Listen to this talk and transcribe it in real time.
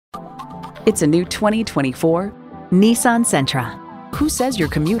It's a new 2024 Nissan Sentra. Who says your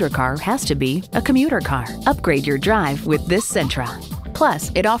commuter car has to be a commuter car? Upgrade your drive with this Sentra.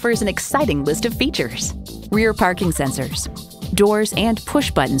 Plus, it offers an exciting list of features: rear parking sensors, doors and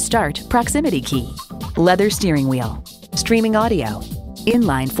push-button start proximity key, leather steering wheel, streaming audio,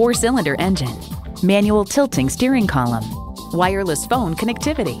 inline 4-cylinder engine, manual tilting steering column, wireless phone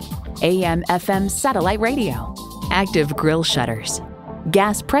connectivity, AM/FM satellite radio, active grille shutters,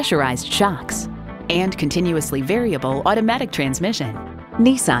 gas pressurized shocks, and continuously variable automatic transmission.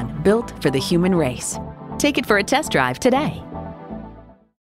 Nissan, built for the human race. Take it for a test drive today.